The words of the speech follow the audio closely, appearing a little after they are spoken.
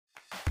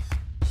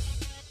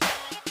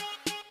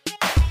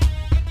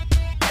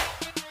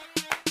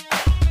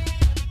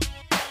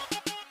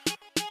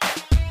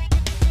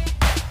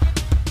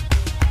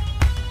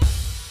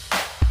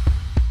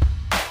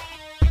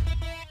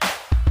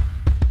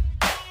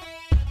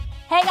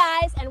Hey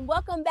guys, and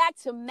welcome back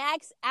to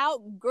Max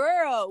Out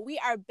Girl. We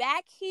are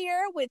back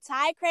here with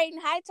Ty Creighton.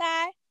 Hi,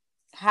 Ty.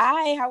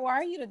 Hi, how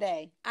are you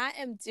today? I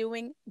am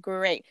doing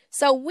great.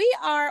 So we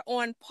are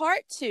on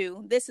part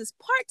two. This is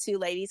part two,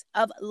 ladies,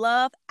 of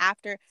Love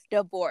After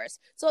Divorce.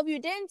 So if you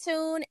didn't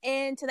tune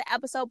into the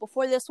episode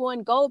before this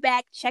one, go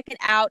back, check it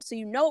out so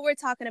you know what we're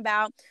talking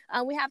about.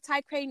 We have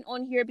Ty Creighton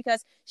on here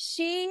because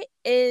she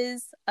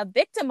is a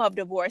victim of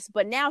divorce,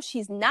 but now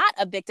she's not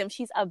a victim.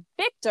 She's a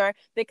victor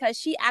because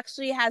she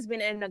actually has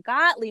been in a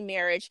godly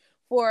marriage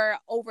for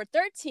over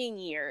 13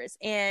 years.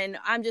 And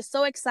I'm just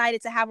so excited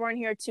to have her on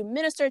here to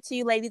minister to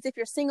you ladies. If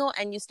you're single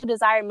and you still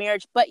desire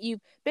marriage, but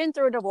you've been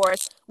through a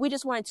divorce, we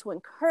just wanted to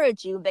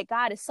encourage you that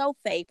God is so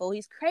faithful.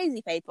 He's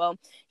crazy faithful.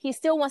 He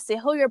still wants to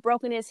heal your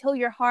brokenness, heal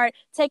your heart,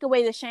 take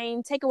away the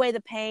shame, take away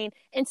the pain,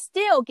 and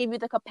still give you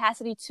the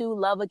capacity to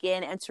love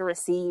again and to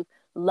receive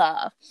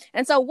love.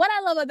 And so what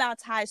I love about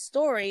Ty's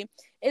story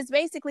is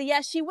basically,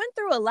 yes, she went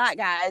through a lot,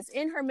 guys.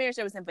 In her marriage,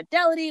 there was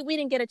infidelity. We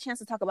didn't get a chance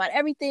to talk about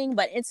everything,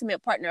 but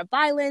intimate partner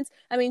violence.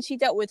 I mean, she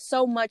dealt with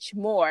so much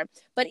more.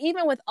 But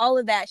even with all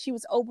of that, she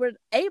was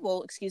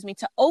able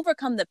to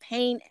overcome the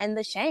pain and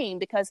the shame,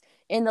 because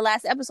in the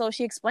last episode,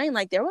 she explained,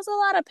 like, there was a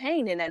lot of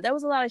pain in it. There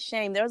was a lot of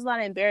shame. There was a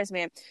lot of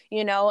embarrassment,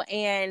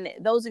 and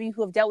those of you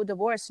who have dealt with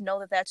divorce know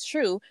that that's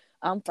true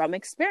from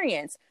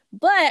experience.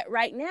 But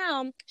right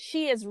now,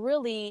 she is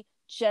really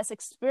just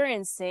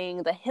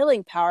experiencing the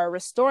healing power,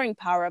 restoring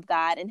power of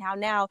God, and how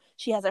now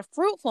she has a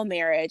fruitful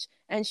marriage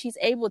and she's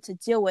able to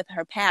deal with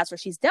her past, or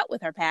she's dealt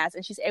with her past,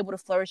 and she's able to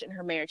flourish in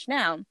her marriage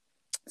now.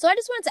 So I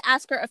just wanted to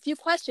ask her a few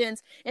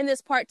questions in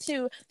this part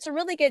two to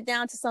really get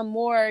down to some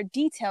more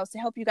details to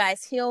help you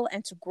guys heal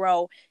and to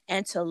grow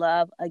and to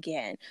love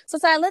again. So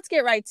Ty, let's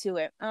get right to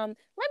it. Let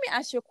me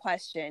ask you a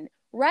question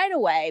right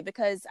away,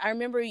 because I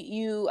remember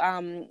you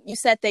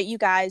said that you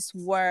guys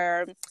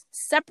were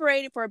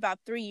separated for about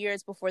 3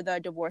 years before the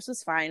divorce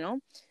was final.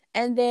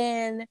 And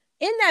then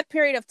in that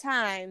period of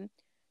time,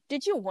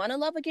 did you want to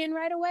love again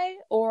right away?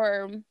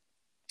 Or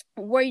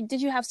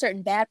did you have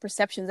certain bad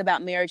perceptions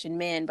about marriage and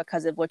men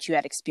because of what you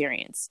had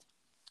experienced?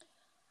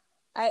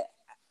 I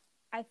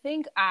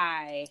think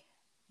I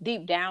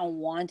deep down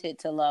wanted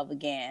to love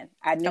again.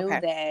 I knew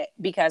that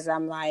because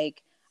I'm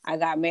like, I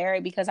got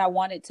married because I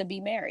wanted to be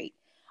married.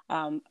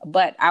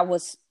 But I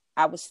was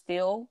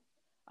still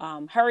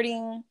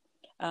hurting.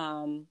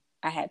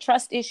 I had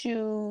trust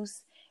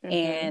issues,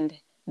 and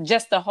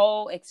just the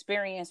whole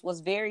experience was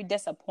very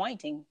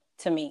disappointing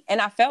to me. And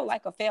I felt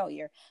like a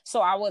failure.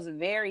 So I was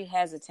very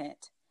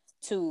hesitant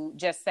to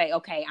just say,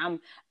 okay,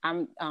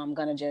 I'm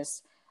going to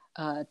just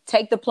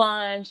take the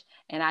plunge,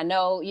 and I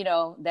know,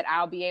 that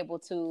I'll be able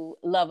to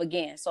love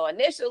again. So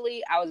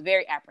initially I was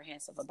very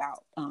apprehensive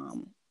about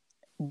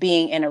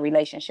being in a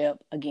relationship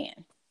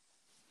again.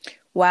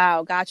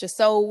 Wow, gotcha.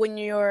 So when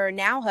your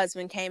now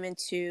husband came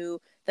into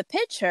the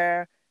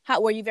picture, how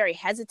were you very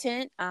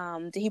hesitant?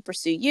 Did he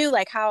pursue you?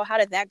 Like, how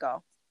did that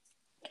go?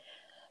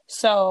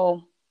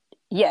 So,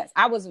 yes,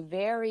 I was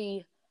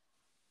very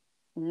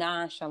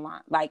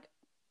nonchalant. Like,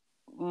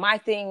 my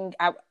thing,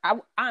 I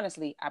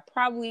honestly, I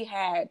probably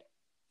had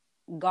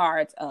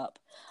guards up,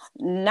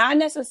 not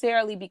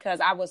necessarily because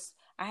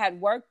I had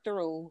worked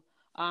through,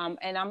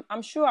 and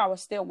I'm sure I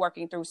was still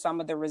working through some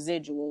of the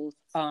residuals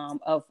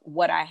of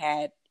what I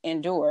had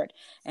endured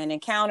and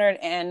encountered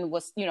and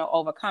was,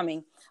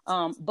 overcoming.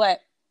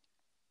 But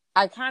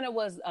I kind of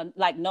was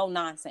like no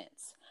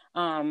nonsense,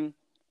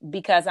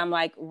 because I'm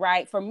like,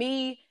 right, for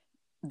me,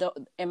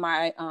 in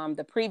my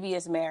the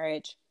previous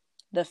marriage,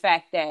 the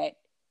fact that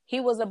he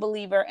was a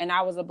believer and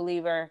I was a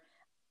believer,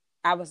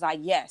 I was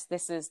like, yes,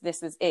 this is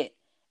it.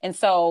 And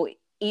so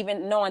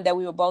even knowing that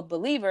we were both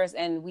believers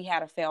and we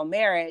had a failed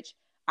marriage,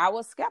 I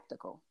was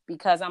skeptical,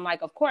 because I'm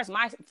like, of course,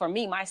 for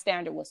me, my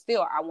standard was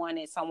still, I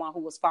wanted someone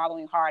who was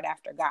following hard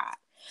after God.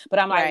 But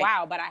I'm like,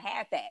 wow, but I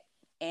had that,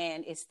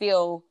 and it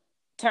still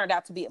turned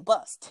out to be a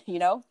bust,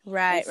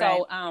 Right. And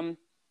so,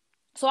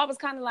 so I was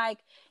kind of like,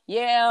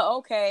 yeah,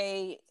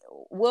 okay,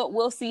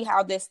 we'll see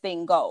how this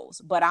thing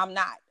goes. But I'm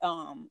not,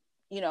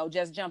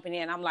 just jumping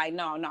in. I'm like,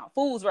 no,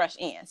 fools rush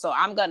in. So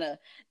I'm gonna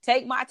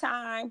take my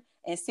time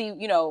and see,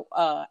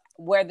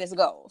 where this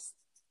goes.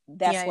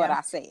 That's what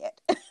I said.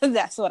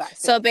 That's what I said.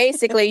 So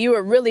basically, you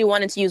were really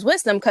wanting to use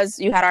wisdom because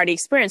you had already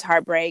experienced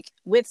heartbreak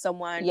with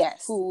someone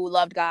who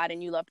loved God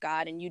and you loved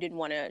God, and you didn't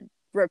want to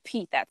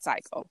repeat that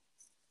cycle.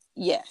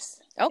 Yes.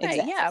 Okay.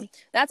 Exactly. Yeah,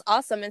 that's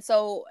awesome. And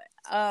so,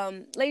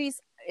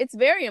 ladies, it's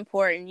very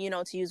important,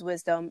 to use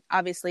wisdom,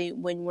 obviously,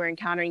 when we're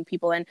encountering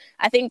people. And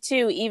I think,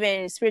 too,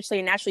 even spiritually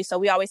and naturally. So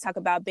we always talk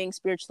about being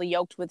spiritually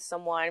yoked with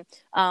someone.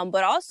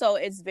 But also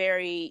it's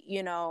very,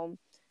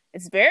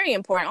 it's very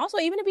important also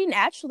even to be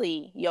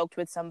naturally yoked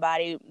with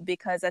somebody,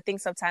 because I think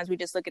sometimes we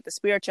just look at the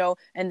spiritual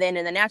and then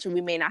in the natural,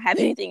 we may not have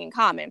anything in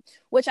common,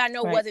 which I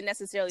know wasn't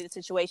necessarily the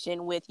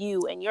situation with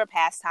you and your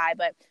past, Ty,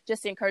 but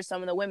just to encourage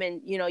some of the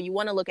women, you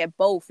want to look at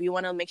both. You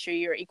want to make sure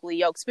you're equally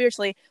yoked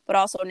spiritually, but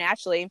also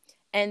naturally.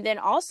 And then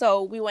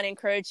also we want to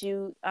encourage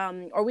you,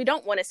 or we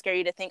don't want to scare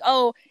you to think,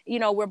 oh,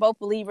 we're both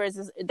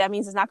believers. That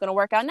means it's not going to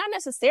work out. Not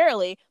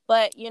necessarily,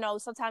 but,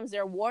 sometimes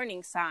there are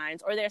warning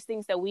signs, or there's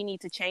things that we need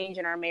to change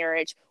in our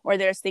marriage, or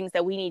there's things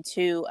that we need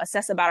to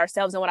assess about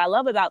ourselves. And what I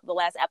love about the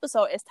last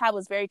episode is Ty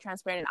was very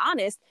transparent and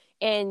honest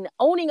in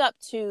owning up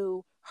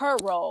to her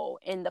role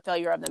in the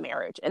failure of the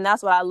marriage. And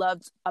that's what I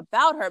loved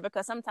about her,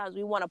 because sometimes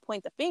we want to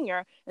point the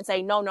finger and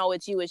say, no,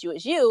 it's you, it's you,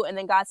 it's you. And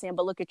then God's saying,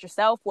 but look at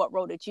yourself. What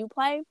role did you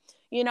play?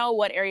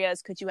 What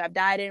areas could you have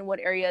died in? What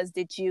areas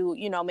did you,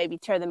 maybe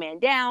tear the man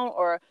down,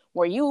 or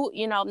were you,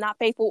 not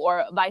faithful,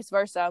 or vice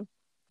versa?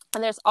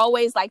 And there's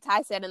always, like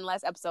Ty said in the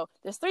last episode,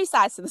 there's 3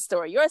 sides to the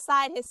story: your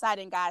side, his side,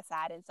 and God's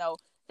side. And so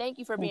thank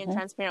you for being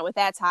transparent with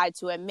that, Ty,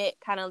 to admit,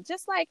 kind of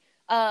just like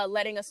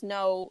letting us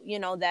know,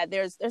 that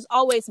there's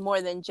always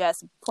more than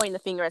just pointing the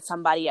finger at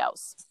somebody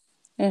else.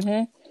 I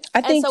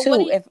think so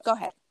too, go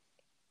ahead.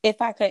 If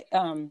I could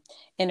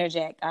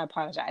interject, I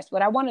apologize.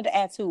 But I wanted to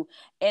add too,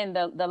 in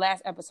the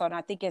last episode, and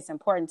I think it's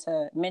important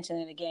to mention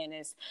it again,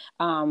 is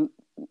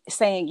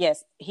saying,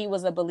 yes, he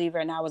was a believer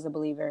and I was a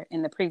believer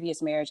in the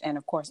previous marriage. And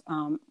of course,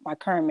 my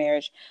current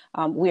marriage,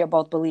 we are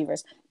both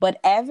believers. But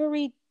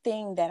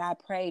everything that I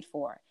prayed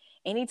for,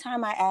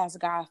 anytime I asked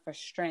God for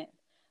strength,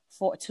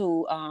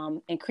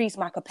 to increase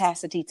my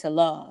capacity to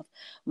love,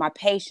 my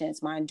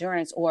patience, my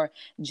endurance, or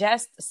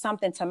just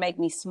something to make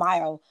me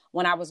smile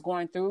when I was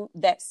going through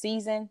that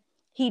season,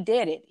 he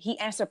did it. He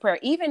answered prayer,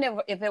 even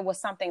if it was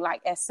something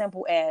like as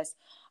simple as,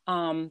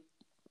 I'm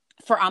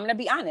going to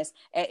be honest,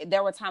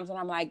 there were times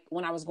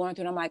when I was going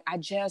through it, I'm like, I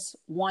just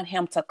want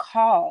him to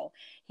call.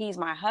 He's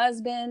my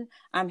husband.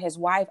 I'm his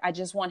wife. I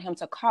just want him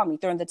to call me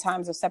during the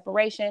times of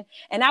separation.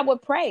 And I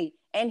would pray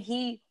and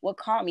he would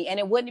call me, and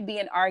it wouldn't be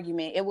an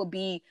argument. It would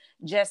be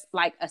just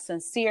like a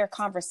sincere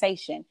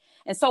conversation.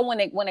 And so when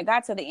it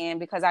got to the end,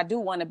 because I do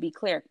want to be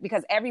clear,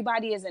 because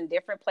everybody is in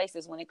different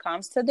places when it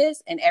comes to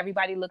this, and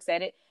everybody looks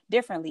at it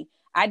differently.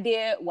 I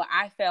did what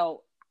I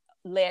felt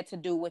led to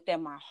do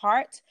within my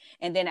heart,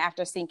 and then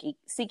after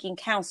seeking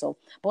counsel.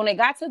 But when it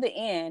got to the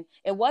end,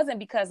 it wasn't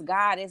because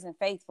God isn't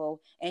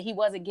faithful and he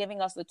wasn't giving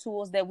us the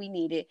tools that we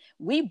needed.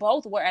 We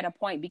both were at a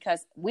point,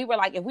 because we were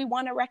like, if we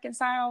want to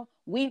reconcile,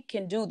 we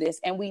can do this.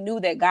 And we knew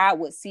that God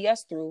would see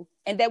us through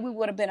and that we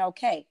would have been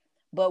okay.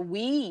 But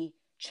we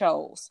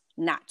chose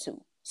not to.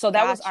 So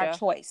that was our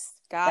choice.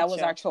 That was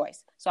our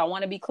choice. So I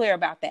want to be clear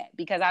about that,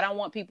 because I don't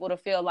want people to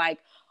feel like,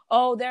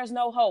 oh, there's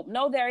no hope.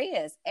 No, there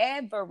is.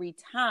 Every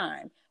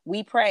time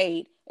we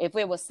prayed, if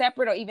it was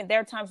separate, or even there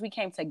are times we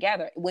came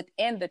together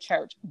within the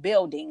church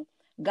building,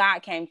 God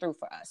came through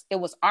for us.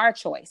 It was our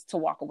choice to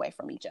walk away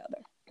from each other.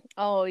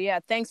 Oh, yeah.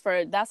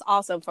 That's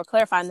awesome for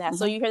clarifying that.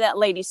 So you hear that,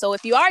 lady. So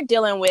if you are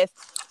dealing with,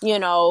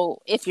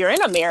 if you're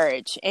in a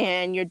marriage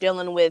and you're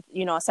dealing with,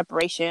 a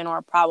separation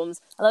or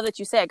problems, I love that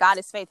you said God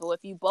is faithful.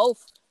 If you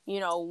both,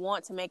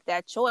 want to make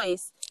that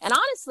choice. And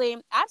honestly,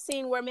 I've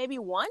seen where maybe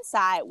one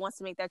side wants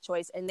to make that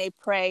choice and they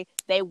pray,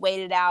 they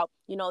wait it out,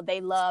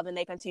 they love and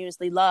they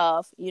continuously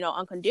love,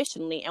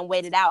 unconditionally, and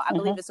wait it out. I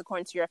believe it's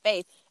according to your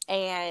faith.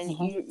 And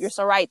you're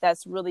so right.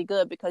 That's really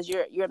good, because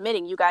you're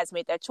admitting you guys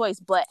made that choice.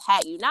 But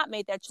had you not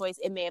made that choice,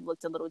 it may have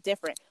looked a little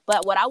different.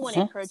 But what I want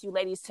to encourage you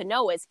ladies to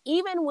know is,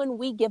 even when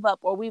we give up,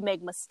 or we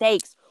make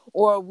mistakes,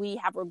 or we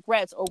have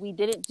regrets, or we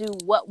didn't do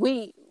what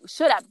we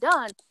should have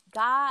done,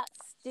 God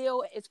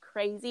still is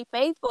crazy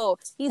faithful.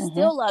 He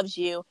still loves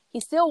you. He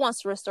still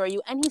wants to restore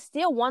you, and he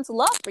still wants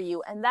love for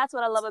you. And that's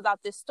what I love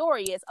about this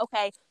story is,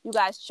 okay, you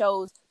guys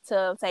chose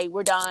to say,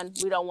 we're done.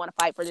 We don't want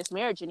to fight for this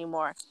marriage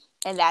anymore.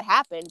 And that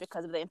happened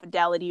because of the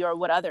infidelity or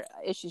what other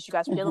issues you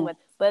guys were dealing with.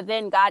 But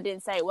then God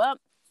didn't say, well,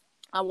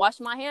 I'm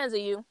washing my hands of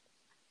you.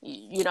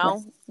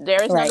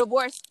 There is no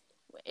divorce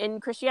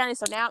in Christianity.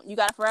 So now you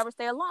got to forever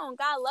stay alone.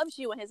 God loves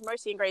you, and his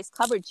mercy and grace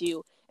covered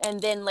you. And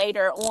then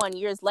later on,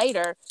 years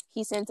later,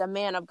 he sent a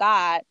man of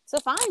God to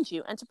find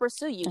you and to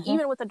pursue you,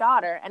 even with a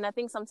daughter. And I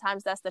think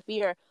sometimes that's the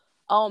fear.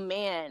 Oh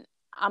man,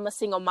 I'm a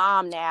single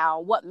mom now.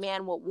 What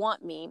man would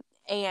want me?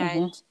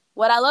 And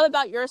what I love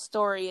about your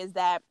story is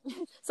that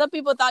some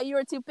people thought you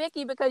were too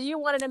picky because you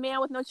wanted a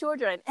man with no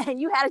children and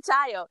you had a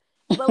child.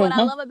 But what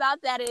I love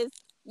about that is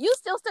you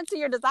still stuck to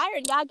your desire,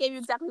 and God gave you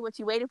exactly what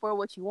you waited for,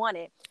 what you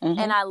wanted.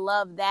 And I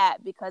love that,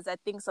 because I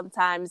think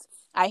sometimes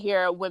I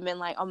hear women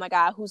like, oh my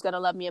God, who's going to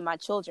love me and my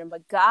children?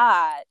 But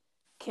God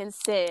can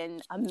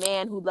send a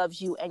man who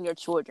loves you and your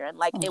children.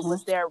 Like it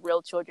was their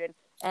real children.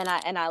 And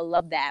I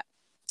love that.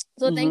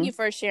 So thank you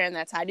for sharing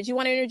that, Ty. Did you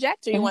want to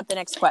interject, or you want the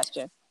next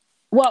question?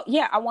 Well,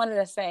 yeah, I wanted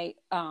to say,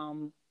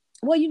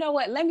 well, you know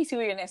what? Let me see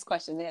what your next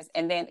question is.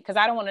 And then, because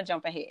I don't want to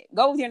jump ahead.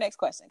 Go with your next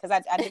question, because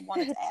I did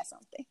wanted to add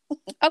something.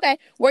 Okay.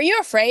 Were you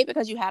afraid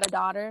because you had a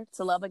daughter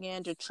to love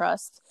again, to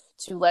trust,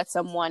 to let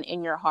someone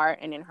in your heart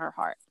and in her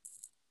heart?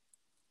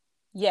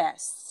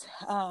 Yes.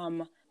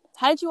 How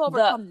did you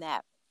overcome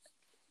that?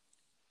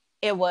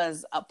 It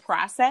was a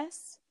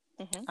process.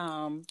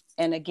 And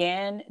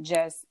again,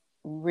 just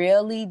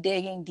really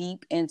digging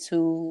deep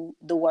into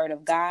the Word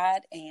of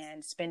God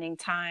and spending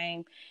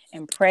time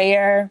in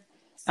prayer.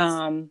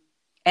 And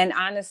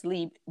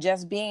honestly,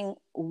 just being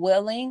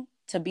willing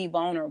to be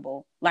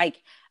vulnerable.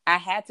 Like, I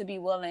had to be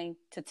willing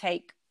to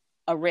take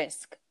a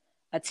risk,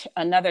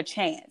 another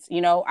chance.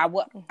 You know, I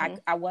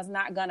was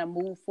not going to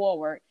move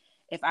forward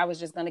if I was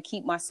just going to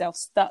keep myself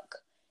stuck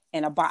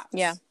in a box.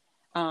 Yeah.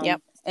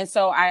 Yep. And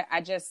so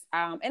I just,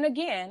 and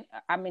again,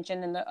 I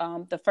mentioned in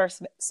the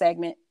first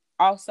segment,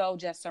 also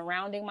just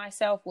surrounding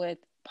myself with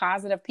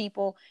positive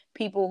people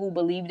who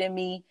believed in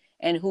me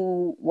and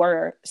who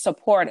were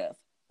supportive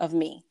of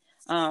me.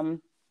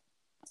 And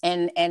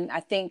I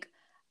think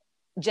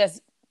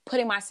just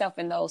putting myself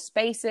in those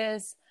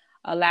spaces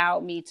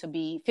allowed me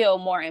to feel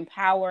more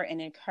empowered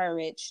and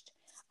encouraged,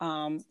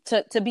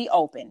 to be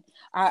open.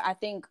 I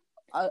think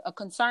a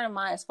concern of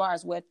mine as far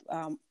as with,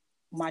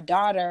 my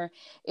daughter,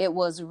 it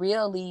was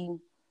really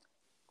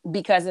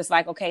because it's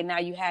like, okay, now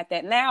you had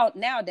that.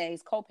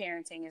 Nowadays,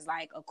 co-parenting is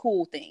like a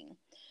cool thing.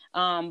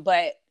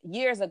 But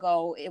years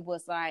ago, it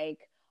was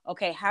like,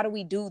 okay, how do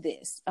we do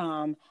this?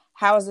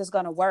 How is this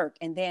going to work?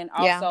 And then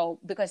also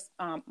because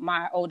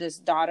my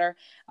oldest daughter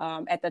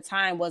at the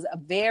time was a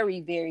very,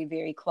 very,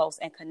 very close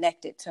and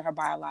connected to her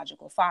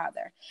biological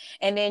father.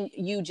 And then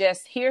you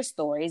just hear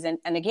stories. And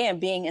again,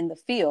 being in the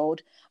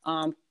field,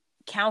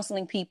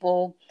 counseling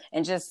people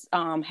and just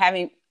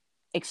having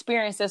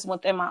experiences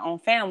within my own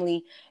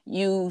family,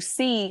 you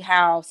see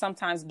how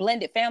sometimes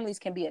blended families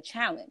can be a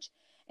challenge.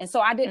 And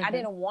so I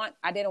didn't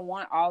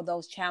want all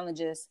those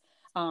challenges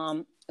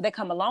that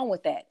come along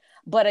with that.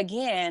 But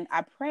again,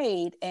 I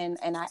prayed and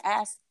I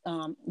asked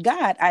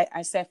God,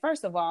 I said,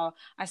 first of all,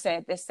 I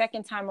said, the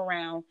second time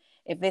around,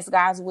 if it's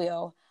God's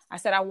will, I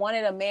said, I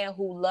wanted a man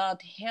who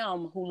loved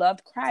him, who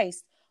loved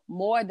Christ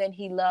more than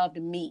he loved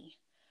me.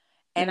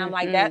 And I'm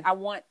like, that I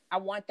want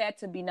that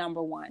to be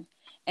number one.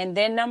 And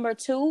then number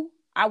two,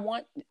 I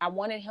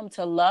wanted him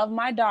to love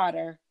my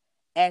daughter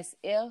as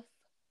if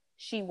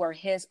she were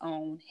his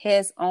own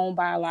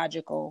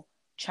biological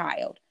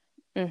child.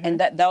 And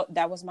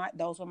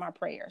those were my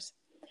prayers.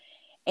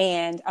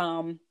 And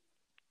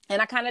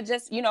I kind of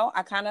just,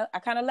 I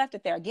kind of left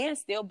it there, again,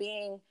 still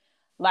being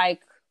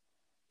like,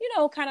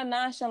 kind of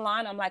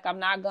nonchalant. I'm like, I'm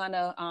not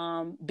gonna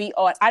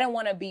I don't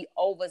want to be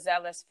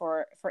overzealous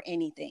for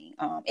anything.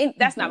 And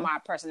that's not my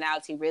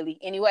personality really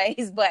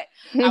anyways, but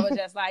I was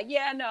just like,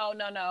 yeah,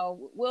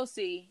 no, we'll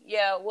see.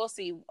 Yeah, we'll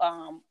see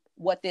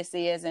what this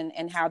is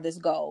and how this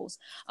goes.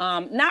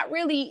 Not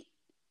really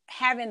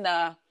having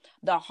the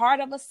heart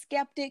of a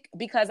skeptic,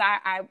 because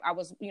I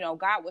was,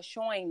 God was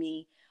showing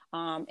me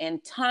in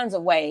tons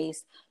of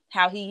ways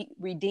how he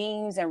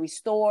redeems and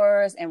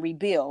restores and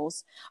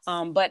rebuilds.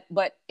 But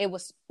it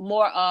was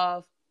more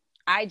of,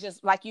 I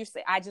just, like you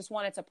said, I just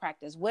wanted to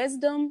practice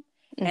wisdom,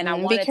 and I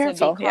wanted to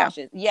be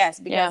cautious. Yeah. Yes,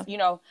 because,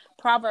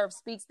 Proverbs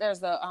speaks,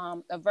 there's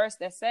a verse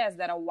that says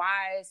that a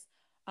wise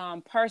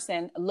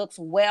person looks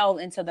well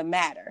into the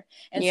matter.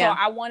 And so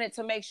I wanted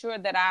to make sure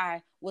that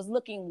I was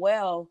looking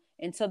well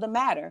into the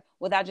matter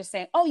without just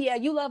saying, oh yeah,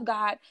 you love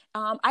God.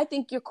 I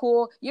think you're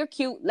cool. You're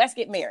cute. Let's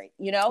get married.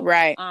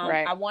 Right.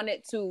 I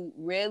wanted to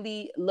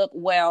really look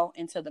well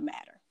into the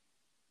matter.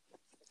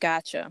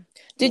 Gotcha.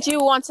 Did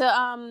you want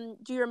to,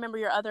 do you remember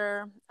your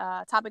other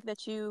topic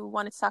that you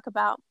wanted to talk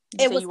about?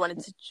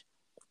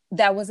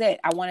 That was it.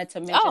 I wanted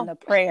to mention the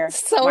prayer.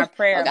 My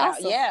prayer about,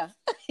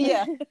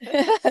 yeah.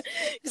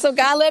 So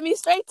God led me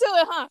straight to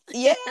it, huh?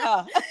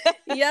 Yeah.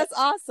 Yes,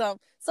 awesome.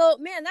 So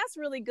man, that's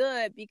really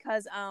good,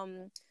 because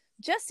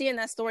just seeing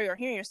that story or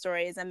hearing your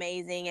story is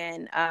amazing.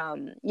 And,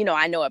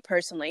 I know it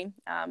personally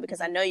because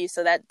I know you.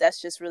 So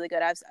that's just really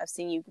good. I've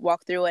seen you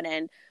walk through it,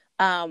 and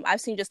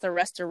I've seen just the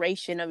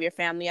restoration of your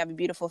family. You have a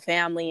beautiful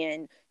family,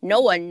 and no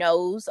one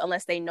knows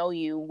unless they know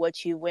you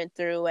what you went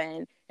through.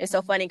 And it's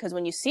so funny because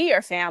when you see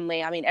your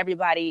family, I mean,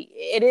 everybody,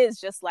 it is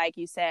just like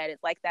you said,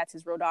 it's like, that's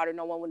his real daughter.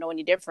 No one would know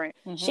any different.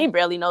 She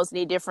barely knows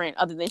any different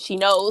other than she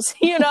knows,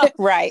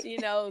 right. She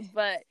knows,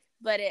 but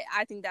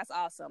I think that's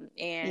awesome.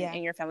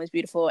 And your family's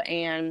beautiful,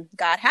 and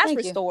God has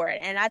restored.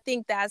 And I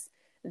think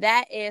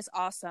that is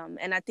awesome.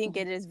 And I think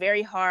it is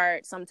very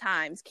hard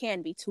sometimes,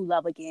 can be, to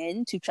love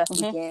again, to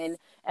trust again.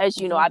 As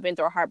you know, I've been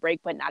through a heartbreak,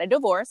 but not a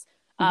divorce.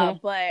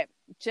 But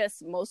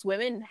just most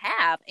women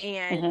have.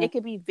 And it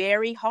can be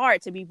very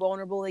hard to be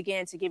vulnerable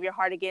again, to give your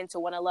heart again, to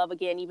want to love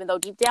again, even though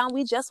deep down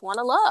we just want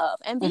to love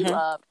and be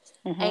loved.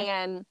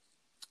 And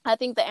I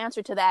think the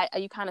answer to that,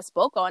 you kind of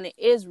spoke on it,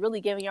 is really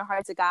giving your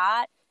heart to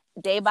God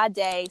day by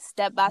day,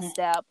 step by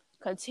step,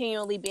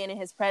 continually being in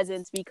his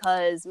presence,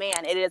 because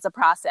man, it is a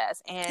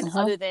process. And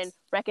other than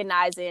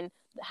recognizing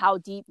how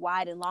deep,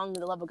 wide, and long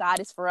the love of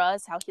God is for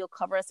us, how he'll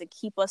cover us and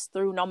keep us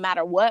through no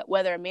matter what,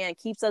 whether a man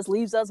keeps us,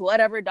 leaves us,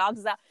 whatever, dogs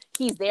us out,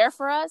 he's there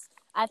for us.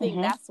 I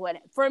think that's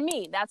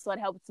what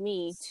helps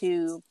me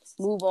to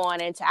move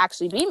on and to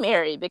actually be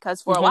married,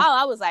 because for a while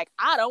I was like,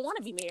 I don't want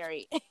to be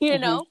married,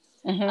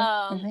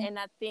 and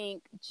I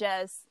think,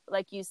 just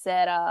like you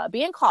said,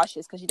 being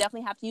cautious, because you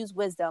definitely have to use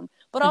wisdom,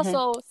 but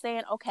also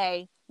saying,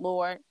 okay,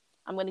 Lord,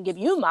 I'm going to give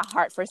you my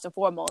heart first and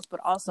foremost, but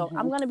also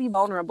I'm going to be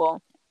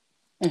vulnerable.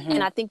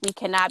 And I think we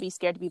cannot be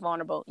scared to be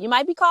vulnerable. You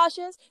might be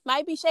cautious,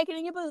 might be shaking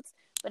in your boots,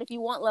 but if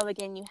you want love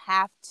again, you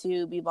have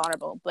to be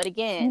vulnerable. But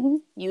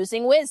again,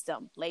 using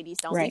wisdom. Ladies,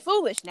 don't be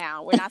foolish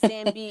now. We're not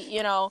saying be,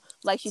 you know,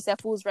 like she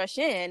said, fools rush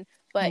in,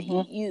 but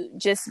you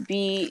just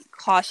be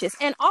cautious.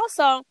 And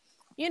also,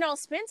 you know,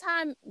 spend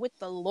time with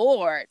the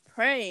Lord,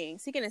 praying,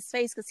 seeking his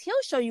face, because he'll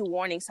show you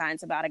warning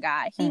signs about a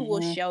guy. He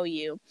will show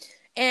you.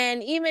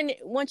 And even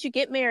once you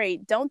get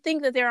married, don't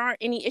think that there aren't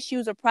any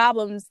issues or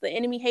problems. The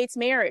enemy hates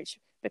marriage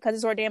because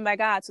it's ordained by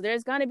God. So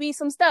there's going to be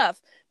some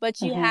stuff,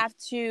 but you have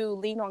to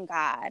lean on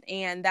God.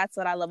 And that's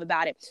what I love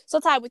about it.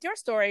 So Ty, with your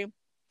story,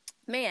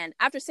 man,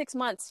 after 6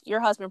 months, your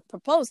husband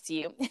proposed to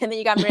you and then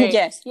you got married,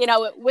 you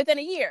know, within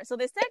a year. So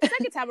the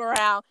second time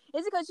around,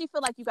 is it because you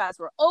feel like you guys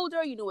were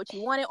older, you knew what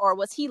you wanted, or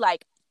was he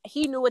like,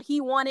 he knew what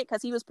he wanted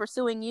because he was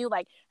pursuing you?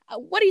 Like,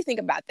 what do you think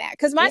about that?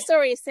 Because my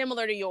story is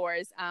similar to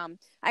yours.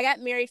 I got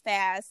married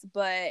fast,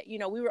 but, you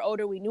know, we were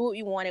older. We knew what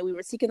we wanted. We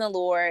were seeking the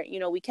Lord. You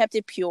know, we kept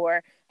it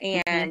pure.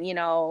 And, you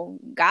know,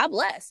 God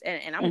bless.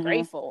 And I'm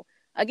grateful.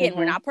 Again,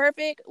 we're not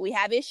perfect. We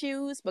have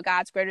issues, but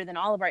God's greater than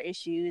all of our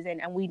issues.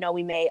 And we know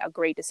we made a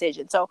great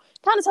decision. So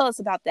kind of tell us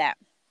about that.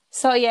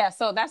 So,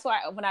 so that's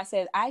why when I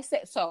said,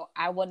 so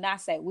I would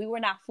not say we were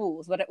not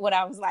fools, but what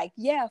I was like,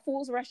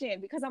 fools rush in,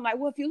 because I'm like,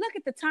 well, if you look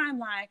at the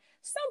timeline,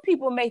 some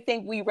people may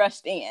think we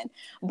rushed in,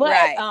 but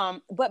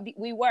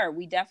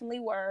we definitely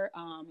were,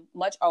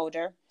 much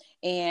older,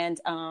 and,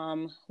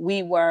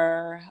 we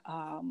were,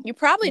 you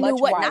probably knew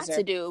what wiser. Not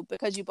to do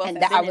because you both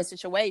have been in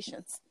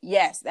situations.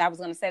 Yes. I was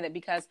going to say that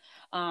because,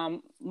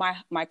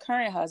 my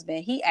current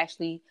husband, he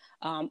actually,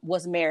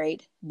 was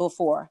married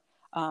before.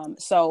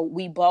 So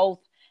we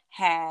both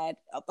had,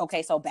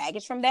 so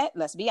baggage from that.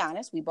 Let's be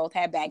honest. We both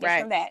had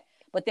baggage from that.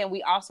 But then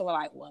we also were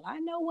like, well, I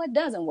know what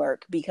doesn't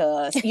work,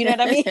 because, you know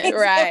what I mean?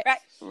 Right.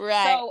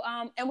 So,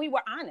 and we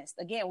were honest.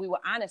 Again, we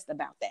were honest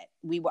about that.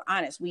 We were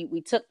honest.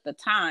 We took the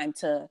time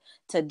to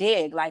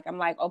dig. Like, I'm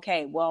like,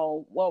 okay,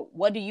 well,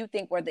 what do you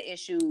think were the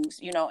issues,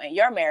 you know, in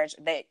your marriage?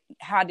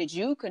 How did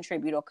you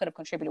contribute or could have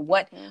contributed?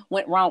 What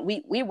went wrong?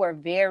 We were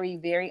very,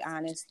 very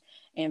honest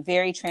and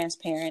very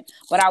transparent.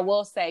 But I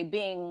will say,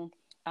 being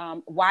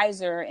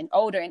wiser and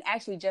older, and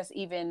actually just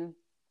even,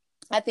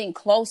 I think,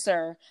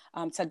 closer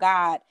to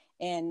God,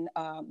 and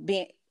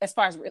being, as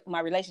far as my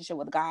relationship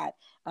with God,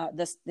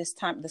 this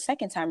time, the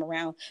second time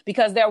around,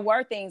 because there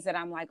were things that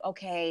I'm like,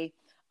 okay,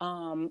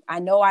 I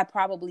know I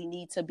probably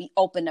need to be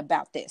open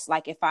about this.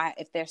 Like if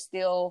there's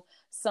still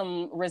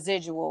some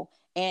residual,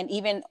 and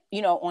even,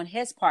 you know, on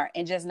his part,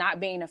 and just not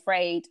being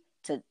afraid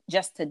to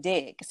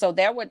dig. So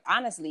there would,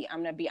 honestly,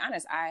 I'm going to be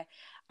honest. I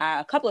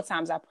a couple of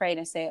times I prayed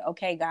and said,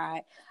 okay,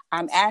 God,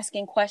 I'm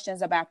asking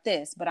questions about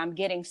this, but I'm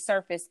getting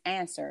surface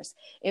answers.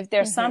 If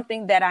there's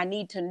something that I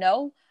need to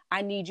know,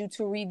 I need you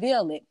to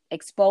reveal it,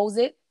 expose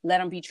it, let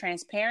them be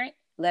transparent,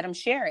 let them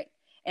share it.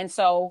 And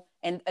so,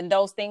 and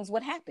those things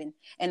would happen.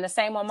 And the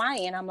same on my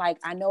end, I'm like,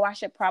 I know I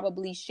should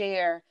probably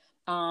share,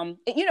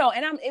 you know,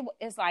 and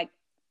it's like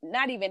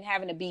not even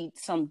having to be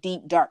some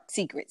deep, dark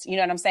secrets. You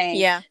know what I'm saying?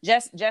 Yeah.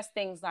 Just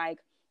things like,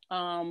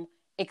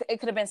 it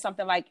could have been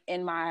something like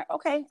in my,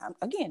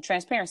 again,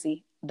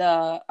 transparency,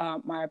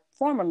 my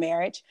former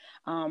marriage,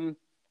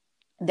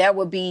 there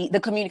would be, the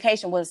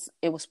communication was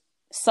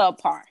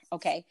subpar.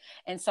 Okay.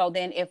 And so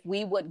then if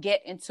we would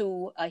get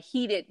into a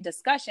heated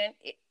discussion,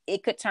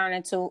 it could turn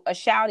into a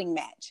shouting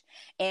match,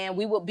 and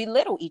we would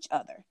belittle each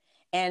other.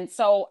 And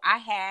so I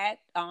had,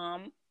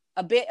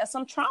 a bit of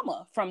some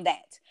trauma from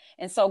that.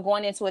 And so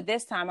going into it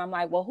this time, I'm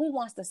like, well, who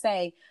wants to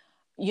say,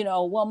 you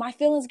know, well, my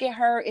feelings get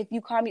hurt if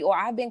you call me, or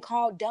I've been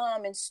called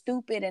dumb and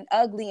stupid and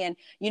ugly, and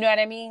you know what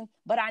I mean?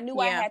 But I knew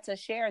I had to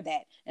share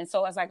that. And so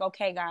I was like,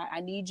 okay, God, I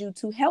need you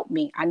to help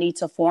me. I need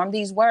to form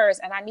these words,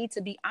 and I need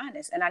to be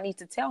honest, and I need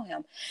to tell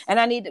him, and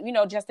I need, you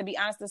know, just to be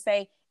honest, to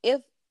say,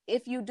 if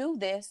you do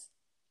this,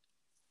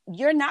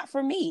 you're not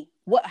for me.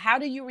 How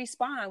do you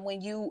respond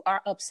when you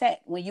are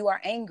upset, when you are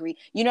angry?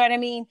 You know what I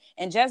mean?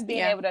 And just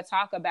being able to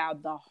talk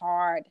about the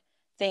hard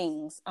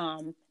things,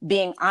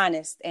 being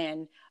honest.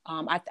 And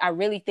I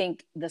really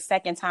think the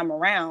second time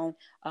around,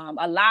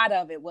 a lot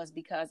of it was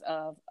because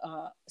of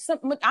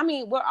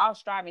we're all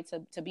striving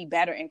to be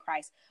better in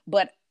Christ,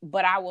 but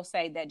I will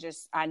say that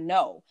just, I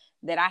know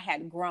that I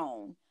had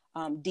grown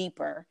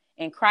deeper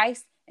in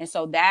Christ, and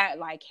so that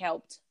like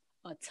helped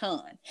a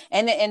ton.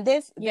 And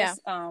this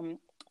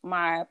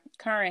my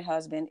current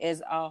husband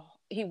is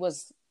he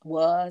was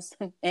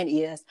and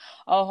is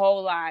a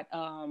whole lot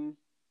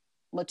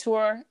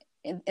mature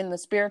in the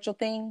spiritual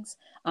things,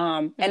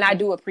 and I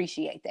do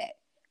appreciate that,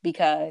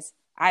 because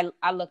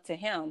I look to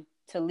him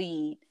to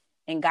lead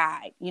and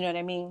guide, you know what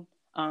I mean?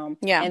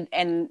 And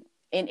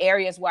in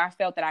areas where I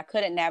felt that I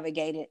couldn't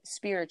navigate it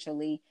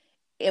spiritually,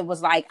 it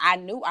was like I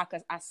knew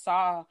I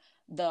saw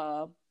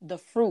the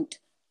fruit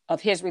of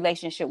his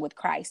relationship with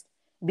Christ,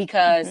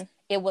 because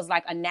it was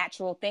like a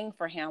natural thing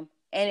for him,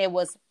 and it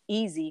was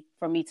easy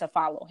for me to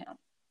follow him.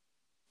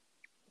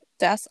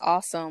 That's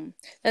awesome.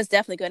 That's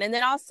definitely good. And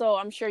then also,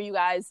 I'm sure you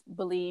guys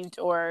believed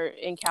or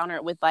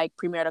encountered with like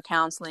premarital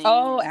counseling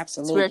Oh, and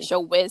absolutely.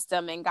 spiritual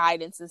wisdom and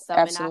guidance and stuff.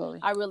 Absolutely.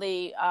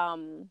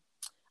 And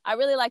I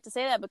really like to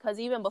say that because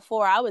even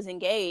before I was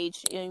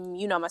engaged,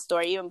 and you know my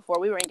story, even before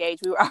we were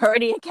engaged, we were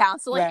already in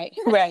counseling. Right,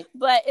 right.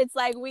 But it's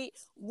like we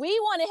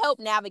want to help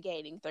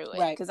navigating through it.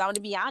 Right. Because I want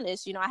to be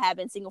honest, you know, I had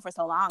been single for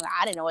so long,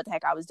 I didn't know what the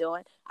heck I was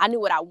doing. I knew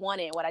what I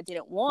wanted and what I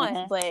didn't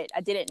want, but I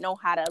didn't know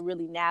how to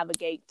really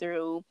navigate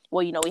through.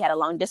 Well, you know, we had a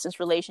long distance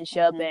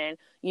relationship, and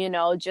you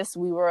know, just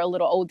we were a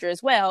little older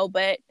as well.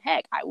 But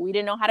heck, we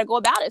didn't know how to go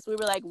about it. So we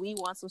were like, we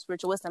want some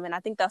spiritual wisdom, and I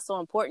think that's so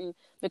important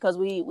because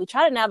we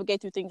try to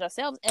navigate through things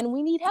ourselves, and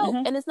we need help,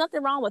 and there's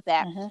nothing wrong with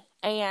that.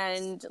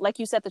 And like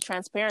you said, the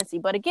transparency,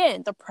 but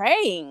again, the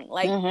praying,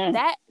 like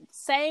that.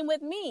 Same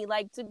with me.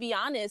 Like, to be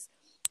honest,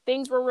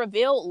 things were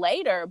revealed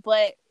later,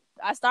 but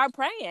I started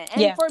praying.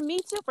 And for me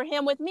too, for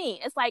him with me,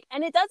 it's like,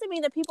 and it doesn't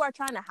mean that people are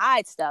trying to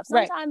hide stuff.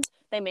 Sometimes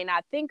they may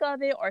not think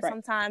of it, or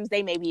sometimes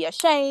they may be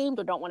ashamed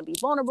or don't want to be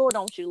vulnerable,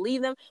 don't want you to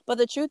leave them. But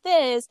the truth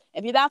is,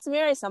 if you're about to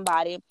marry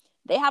somebody,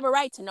 they have a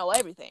right to know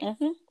everything.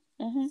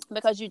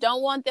 Because you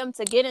don't want them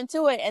to get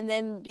into it and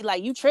then be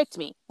like, you tricked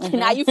me.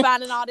 Now you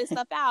finding all this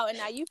stuff out, and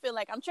now you feel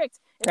like I'm tricked.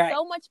 It's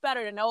so much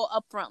better to know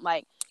upfront.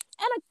 Like,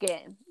 and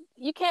again,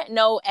 you can't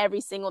know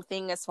every single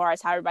thing as far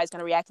as how everybody's going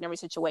to react in every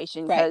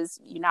situation because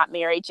you're not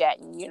married yet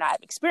and you're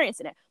not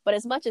experiencing it. But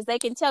as much as they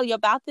can tell you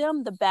about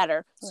them, the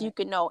better. So you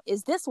can know,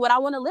 is this what I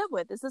want to live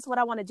with? Is this what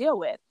I want to deal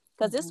with?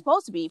 Because it's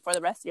supposed to be for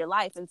the rest of your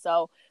life. And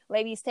so,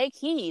 ladies, take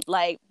heed.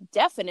 Like,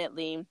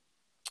 definitely.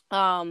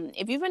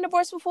 If you've been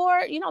divorced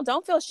before, you know,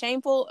 don't feel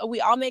shameful. We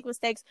all make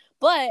mistakes.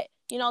 But,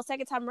 you know,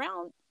 second time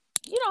around,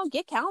 you know,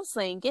 get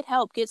counseling, get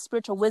help, get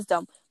spiritual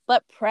wisdom.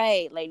 But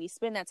pray, ladies,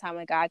 spend that time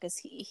with God, because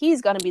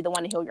he's going to be the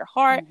one to heal your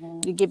heart,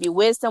 to give you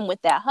wisdom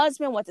with that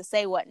husband, what to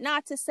say, what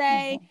not to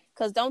say.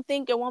 Because don't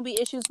think there won't be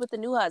issues with the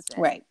new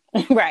husband. Right.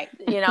 Right.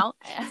 You know,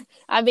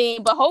 I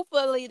mean, but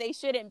hopefully they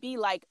shouldn't be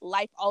like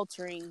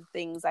life-altering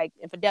things like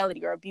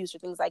infidelity or abuse or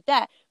things like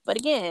that. But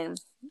again,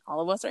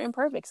 all of us are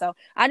imperfect. So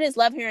I just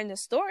love hearing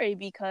this story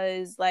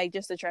because, like,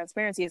 just the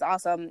transparency is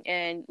awesome.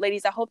 And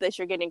ladies, I hope that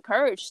you're getting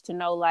encouraged to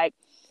know, like,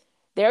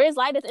 there is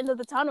light at the end of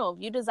the tunnel.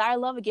 If you desire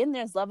love again,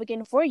 there's love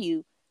again for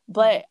you.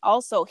 But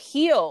also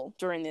heal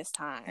during this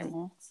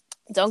time.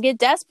 Don't get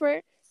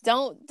desperate.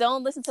 Don't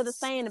listen to the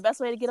saying, the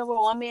best way to get over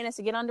one man is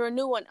to get under a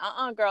new one.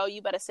 Girl,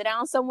 you better sit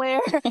down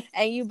somewhere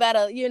and you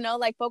better, you know,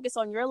 like, focus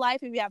on your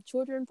life. If you have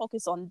children,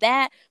 focus on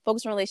that.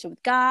 Focus on relationship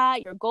with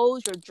God, your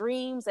goals, your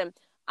dreams. And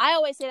I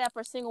always say that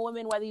for single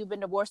women, whether you've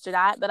been divorced or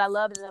not. But I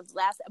love in the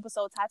last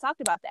episode, Ty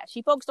talked about that.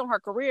 She focused on her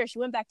career. She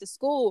went back to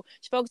school.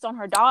 She focused on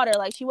her daughter.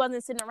 Like, she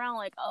wasn't sitting around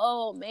like,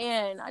 oh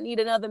man, I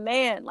need another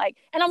man. Like,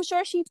 and I'm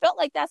sure she felt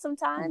like that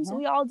sometimes.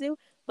 We all do.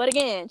 But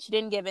again, she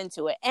didn't give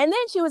into it. And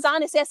then she was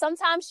honest, said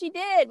sometimes she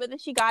did, but then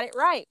she got it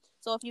right.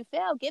 So if you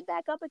fail, get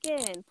back up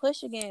again,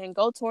 push again,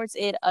 go towards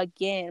it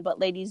again. But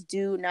ladies,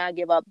 do not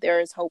give up.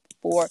 There is hope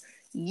for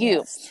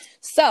you.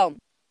 So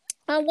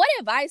what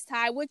advice,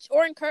 Ty,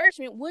 or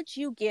encouragement would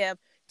you give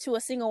to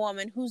a single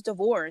woman who's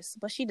divorced,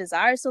 but she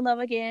desires to love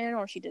again,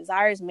 or she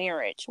desires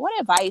marriage? What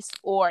advice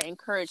or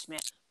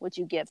encouragement would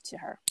you give to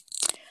her?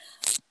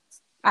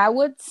 I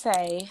would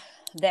say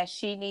that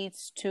she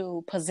needs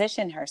to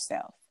position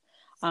herself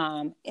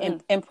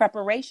in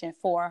preparation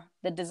for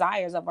the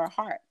desires of her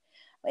heart.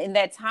 In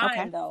that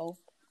time, though,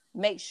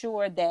 make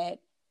sure that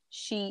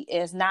she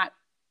is not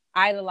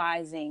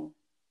idolizing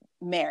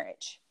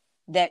marriage,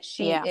 that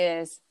she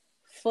is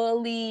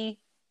fully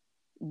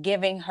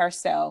giving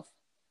herself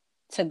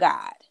to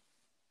God,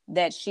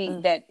 that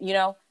that, you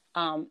know,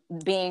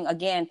 being,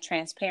 again,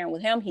 transparent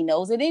with him. He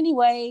knows it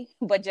anyway,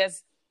 but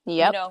just,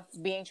 you know,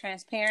 being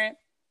transparent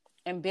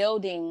and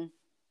building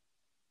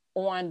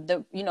on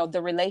the, you know,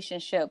 the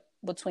relationship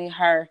between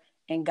her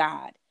and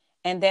God.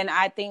 And then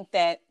I think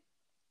that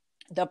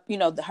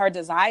her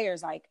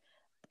desires, like,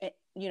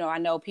 you know, I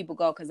know people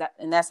go,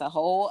 and that's a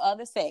whole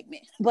other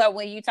segment, but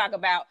when you talk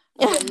about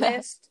your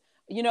list,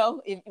 you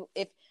know,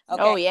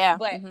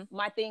 but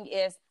my thing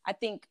is, I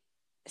think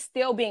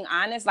still being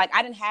honest, like,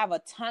 I didn't have a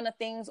ton of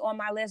things on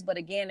my list, but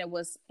again, it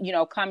was, you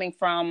know, coming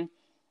from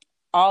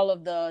all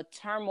of the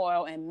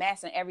turmoil and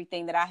mess and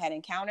everything that I had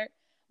encountered.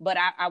 But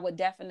I would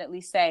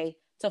definitely say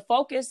to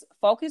focus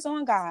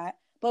on God,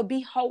 but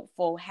be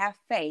hopeful, have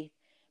faith,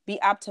 be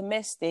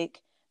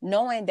optimistic,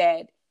 knowing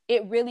that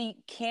it really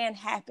can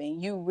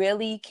happen. You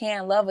really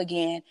can love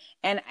again.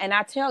 And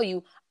I tell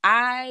you,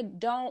 I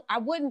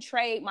wouldn't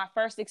trade my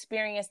first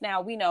experience.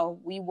 Now, we know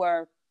we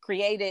were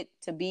created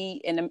to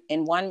be in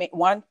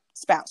one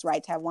spouse,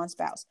 right? To have one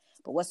spouse.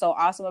 But what's so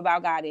awesome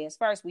about God is,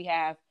 first, we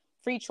have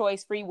free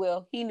choice, free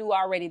will. He knew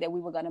already that we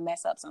were going to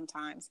mess up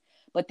sometimes,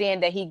 but then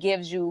that he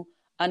gives you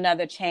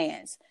another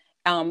chance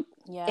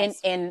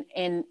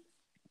in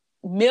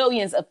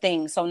millions of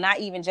things. So not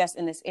even just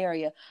in this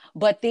area,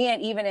 but then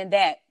even in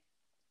that,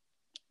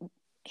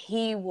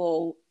 he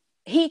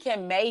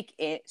can make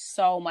it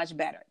so much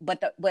better.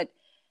 But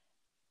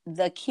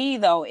the key,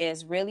 though,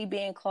 is really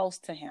being close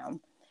to him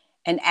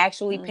and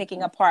actually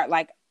picking apart.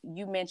 Like,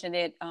 you mentioned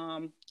it,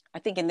 I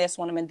think in this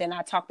one, and then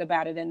I talked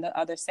about it in the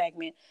other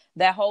segment,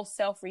 that whole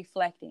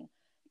self-reflecting.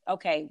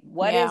 Okay,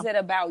 what is it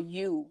about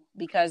you?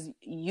 Because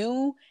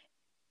you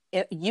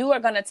are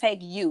going to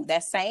take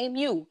that same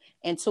you,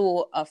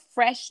 into a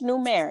fresh new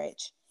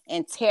marriage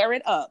and tear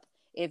it up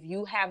if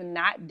you have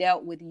not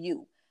dealt with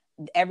you.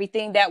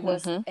 Everything that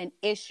was an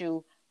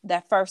issue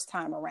that first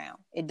time around.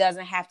 It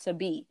doesn't have to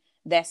be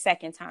that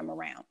second time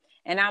around.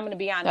 And I'm going to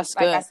be honest,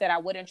 like I said, I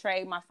wouldn't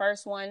trade my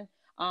first one.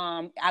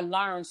 I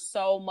learned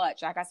so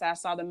much. Like I said, I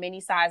saw the many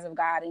sides of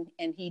God,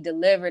 and he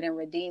delivered and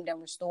redeemed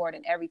and restored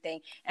and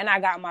everything. And I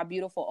got my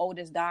beautiful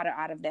oldest daughter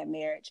out of that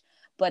marriage.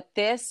 But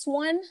this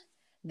one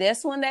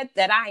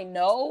that I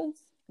know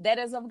that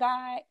is of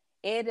God,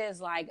 it is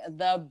like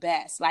the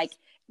best. Like,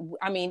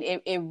 I mean,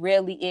 it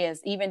really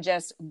is. Even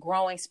just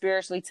growing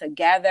spiritually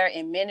together,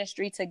 in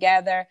ministry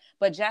together,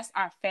 but just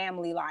our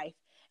family life.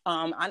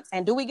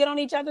 And do we get on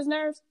each other's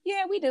nerves?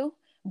 Yeah, we do.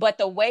 But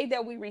the way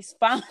that we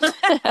respond,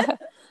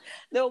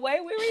 the way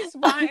we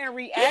respond and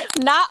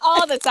react. Not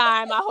all the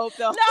time, I hope,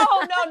 though. No.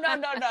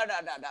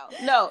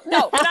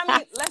 But I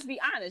mean, let's be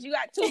honest. You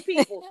got two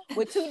people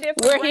with two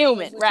different We're brains,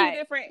 human, with right? Two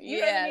different, you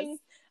know what I mean?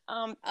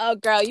 Oh,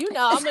 girl, you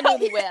know I'm a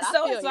newlywed.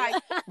 So it's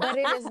like, but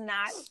it is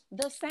not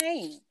the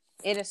same.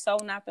 It is so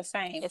not the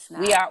same. It's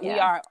not. We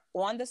are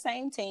on the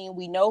same team.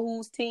 We know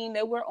whose team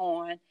that we're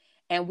on,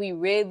 and we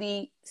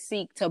really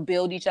seek to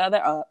build each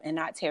other up and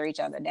not tear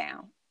each other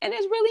down. And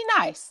it's really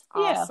nice.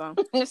 Awesome.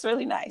 Yeah. It's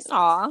really nice.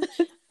 Aw,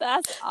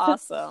 that's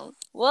awesome.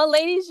 Well,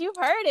 ladies, you've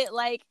heard it.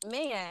 Like,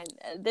 man,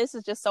 this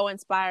is just so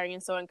inspiring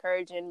and so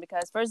encouraging,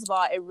 because first of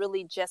all, it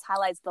really just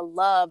highlights the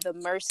love, the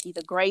mercy,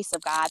 the grace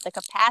of God, the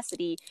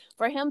capacity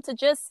for him to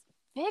just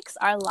fix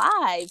our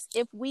lives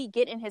if we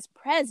get in his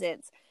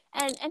presence.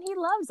 And he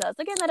loves us.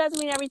 Again, that doesn't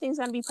mean everything's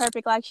going to be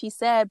perfect, like she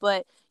said,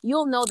 but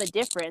you'll know the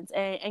difference.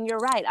 And you're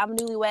right. I'm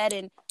newlywed,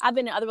 and I've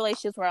been in other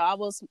relationships where I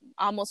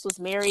almost was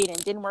married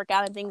and didn't work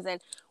out and things. And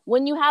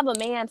when you have a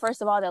man,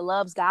 first of all, that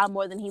loves God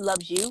more than he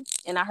loves you,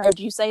 and I heard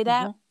you say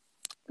that,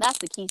 that's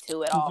the key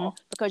to it all.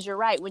 Because you're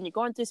right. When you're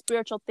going through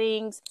spiritual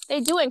things, they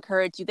do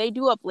encourage you. They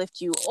do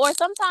uplift you. Or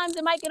sometimes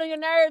it might get on your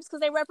nerves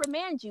because they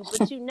reprimand you,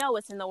 but you know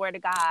it's in the word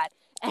of God.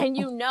 And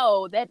you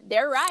know that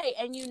they're right.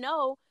 And you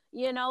know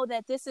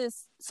that this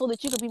is so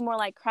that you could be more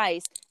like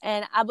Christ.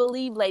 And I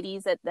believe,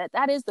 ladies,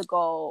 that is the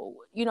goal.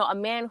 You know, a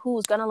man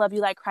who's going to love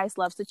you like Christ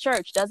loves the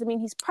church. Doesn't mean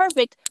he's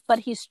perfect, but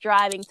he's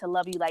striving to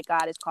love you like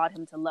God has called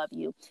him to love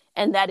you.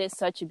 And that is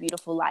such a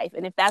beautiful life.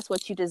 And if that's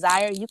what you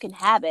desire, you can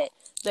have it,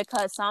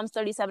 because Psalms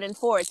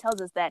 37:4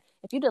 tells us that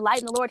if you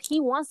delight in the Lord,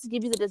 he wants to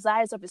give you the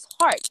desires of his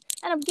heart.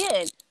 And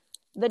again,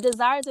 the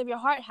desires of your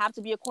heart have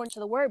to be according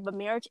to the word, but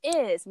marriage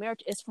is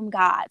from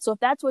God. So if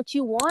that's what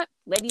you want,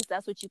 ladies,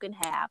 that's what you can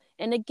have.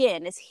 And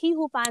again, it's he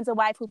who finds a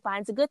wife who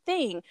finds a good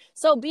thing.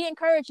 So be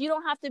encouraged. You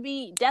don't have to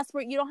be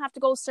desperate. You don't have to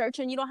go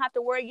searching. You don't have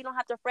to worry. You don't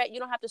have to fret. You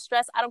don't have to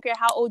stress. I don't care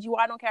how old you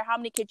are. I don't care how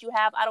many kids you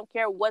have. I don't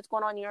care what's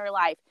going on in your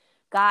life.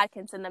 God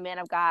can send a man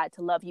of God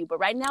to love you. But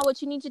right now,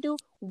 what you need to do,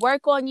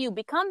 work on you.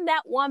 Become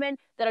that woman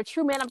that a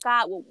true man of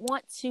God will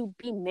want to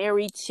be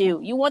married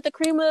to. You want the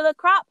cream of the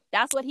crop?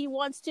 That's what he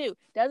wants too.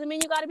 Doesn't mean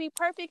you got to be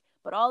perfect,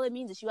 but all it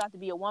means is you have to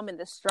be a woman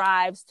that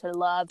strives to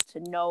love, to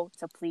know,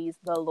 to please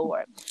the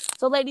Lord.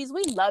 So ladies,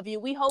 we love you.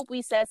 We hope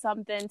we said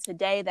something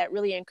today that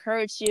really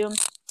encouraged you.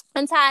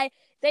 And Ty,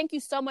 thank you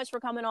so much for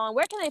coming on.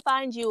 Where can they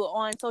find you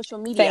on social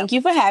media? Thank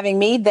you for having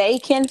me. They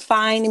can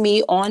find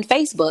me on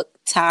Facebook,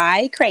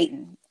 Ty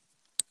Creighton.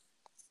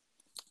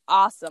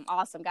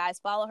 Awesome, guys.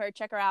 Follow her,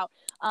 check her out.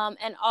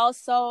 And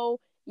also,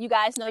 you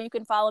guys know you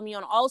can follow me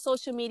on all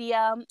social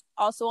media,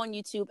 also on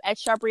YouTube at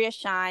Sharpria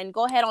Shine.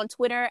 Go ahead on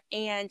Twitter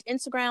and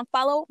Instagram,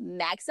 follow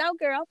Max Out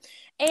Girl.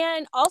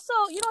 And also,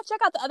 check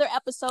out the other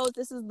episodes.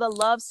 This is the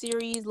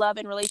love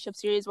and relationship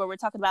series, where we're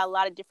talking about a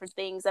lot of different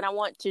things. And I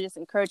want to just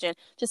encourage and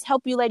just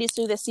help you ladies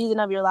through this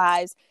season of your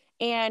lives.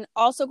 And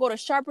also go to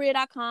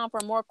sharpria.com for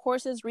more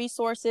courses,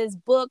 resources,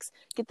 books.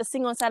 Get the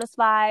Single and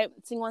Satisfied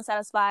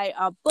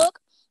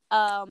book.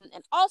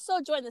 And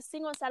also join the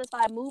Single and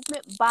Satisfied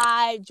movement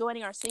by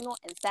joining our Single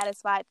and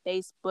Satisfied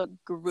Facebook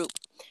group.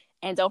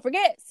 And don't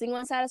forget, Single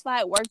and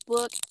Satisfied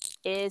workbook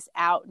is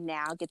out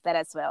now. Get that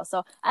as well.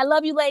 So I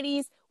love you,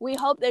 ladies. We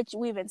hope that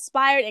we've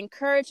inspired,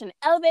 encouraged, and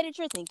elevated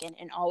your thinking.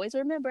 And always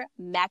remember,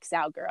 max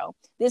out, girl.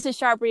 This is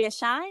Sharpria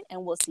Shine,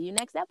 and we'll see you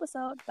next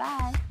episode.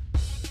 Bye.